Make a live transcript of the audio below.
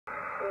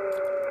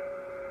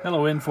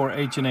Hello,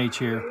 N4H&H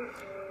here.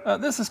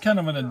 This is kind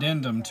of an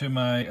addendum to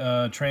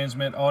my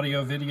transmit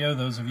audio video.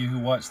 Those of you who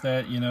watched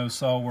that,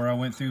 saw where I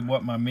went through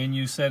what my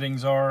menu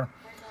settings are.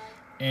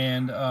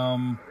 And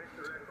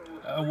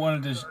I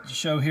wanted to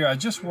show here, I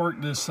just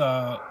worked this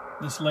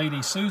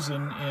lady,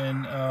 Susan,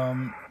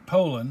 in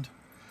Poland,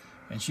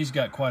 and she's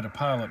got quite a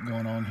pileup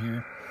going on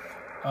here.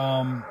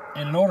 And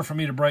in order for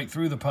me to break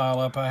through the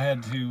pileup, I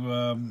had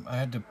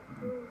to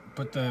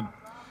put the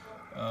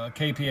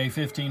KPA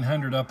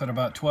 1500 up at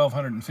about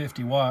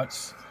 1250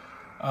 watts.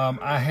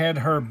 I had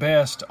her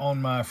best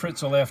on my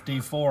Fritzl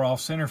FD4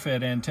 off-center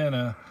fed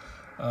antenna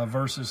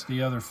versus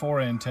the other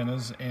 4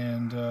 antennas,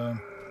 and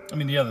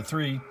the other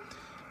 3,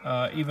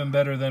 even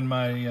better than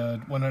my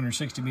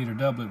 160 meter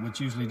doublet, which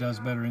usually does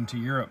better into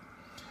Europe.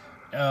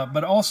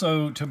 But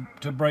also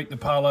to break the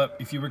pileup,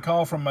 if you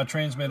recall from my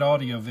transmit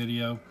audio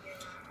video,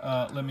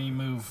 let me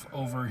move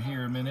over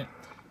here a minute.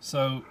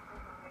 So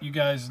you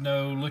guys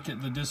know, look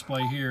at the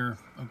display here.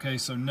 Okay,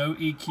 so no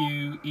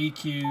EQ,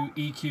 EQ,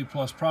 EQ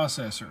plus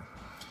processor.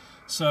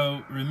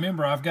 So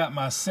remember, I've got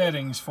my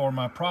settings for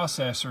my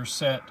processor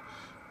set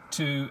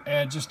to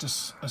add just a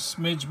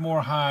smidge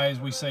more highs.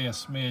 We say a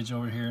smidge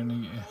over here in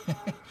the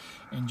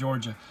in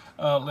Georgia.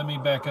 Let me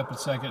back up a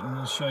second and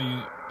I'll show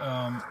you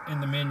in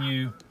the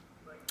menu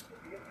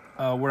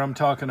where I'm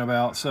talking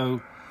about.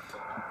 So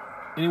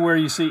anywhere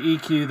you see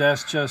EQ,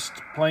 that's just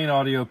plain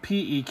audio.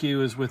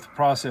 PEQ is with the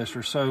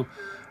processor. So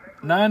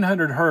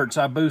 900 hertz,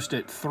 I boost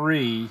at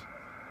 3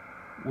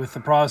 with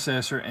the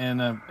processor,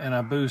 and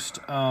I boost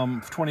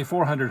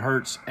 2400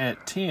 hertz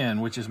at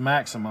 10, which is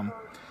maximum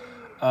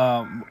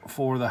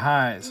for the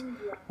highs.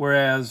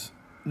 Whereas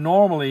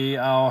normally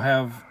I'll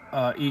have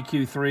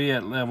EQ3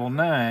 at level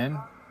 9,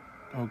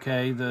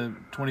 okay, the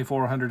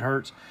 2400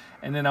 hertz,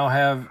 and then I'll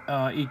have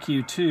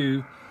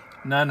EQ2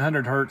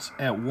 900 hertz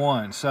at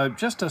 1. So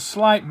just a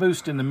slight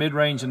boost in the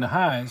mid-range and the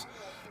highs.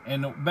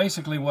 And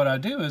basically what I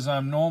do is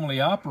I'm normally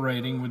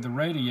operating with the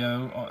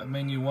radio.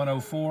 Menu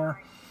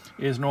 104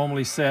 is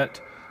normally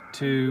set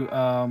to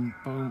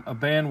a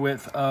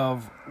bandwidth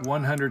of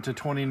 100 to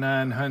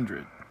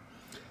 2900.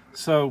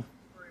 So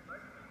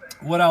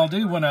what I'll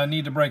do when I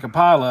need to break a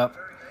pileup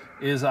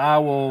is I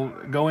will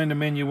go into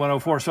menu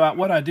 104. So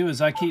what I do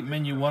is I keep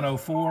menu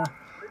 104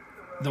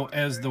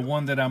 as the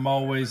one that I'm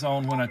always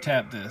on when I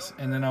tap this,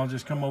 and then I'll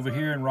just come over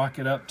here and rock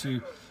it up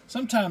to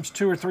sometimes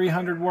 200 or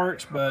 300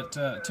 works, but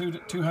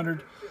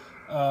 200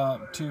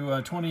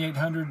 to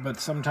 2800, but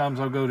sometimes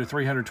I'll go to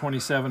 300,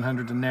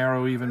 2700 to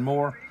narrow even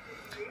more.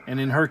 And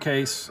in her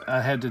case,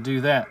 I had to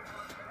do that.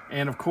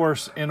 And of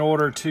course, in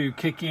order to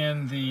kick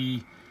in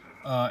the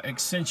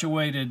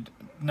accentuated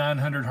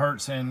 900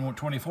 hertz and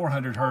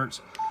 2400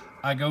 hertz,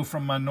 I go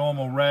from my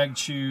normal rag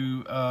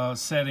chew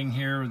setting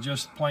here with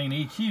just plain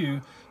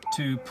EQ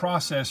to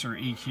processor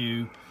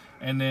EQ,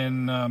 and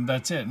then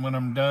that's it. And when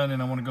I'm done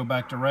and I want to go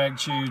back to rag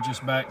chew,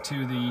 just back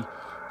to the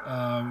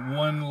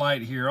one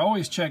light here.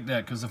 Always check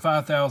that, because the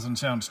 5000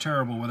 sounds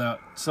terrible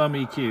without some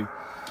EQ.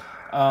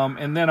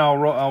 And then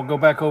I'll go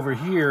back over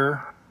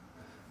here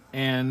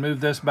and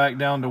move this back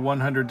down to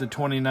 100 to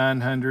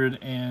 2900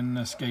 and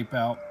escape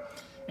out.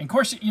 And of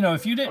course,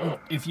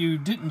 if you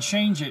didn't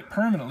change it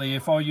permanently,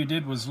 if all you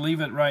did was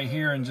leave it right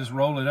here and just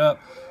roll it up,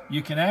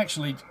 you can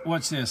actually,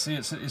 what's this?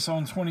 It's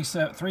on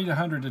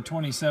 300 to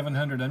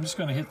 2700. I'm just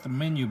going to hit the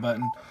menu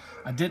button.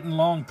 I didn't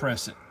long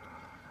press it.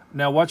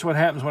 Now watch what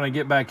happens when I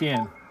get back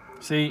in.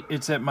 See,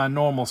 it's at my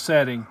normal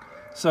setting.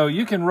 So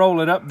you can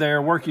roll it up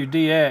there, work your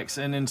DX,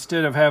 and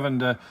instead of having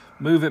to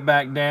move it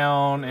back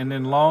down and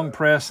then long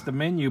press the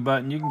menu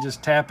button, you can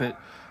just tap it,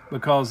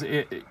 because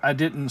I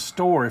didn't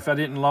store. If I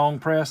didn't long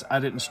press, I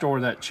didn't store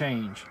that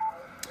change.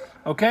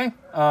 Okay,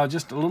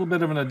 just a little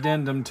bit of an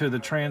addendum to the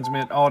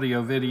transmit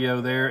audio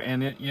video there,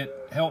 and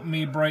it helped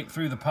me break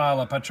through the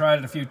pileup. I tried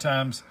it a few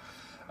times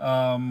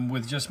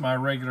with just my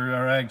regular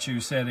rag chew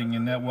setting,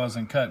 and that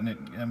wasn't cutting it.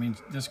 I mean,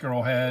 this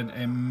girl had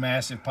a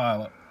massive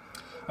pileup.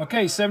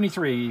 Okay,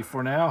 73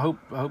 for now.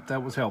 Hope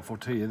that was helpful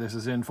to you. This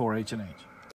is N4H&H.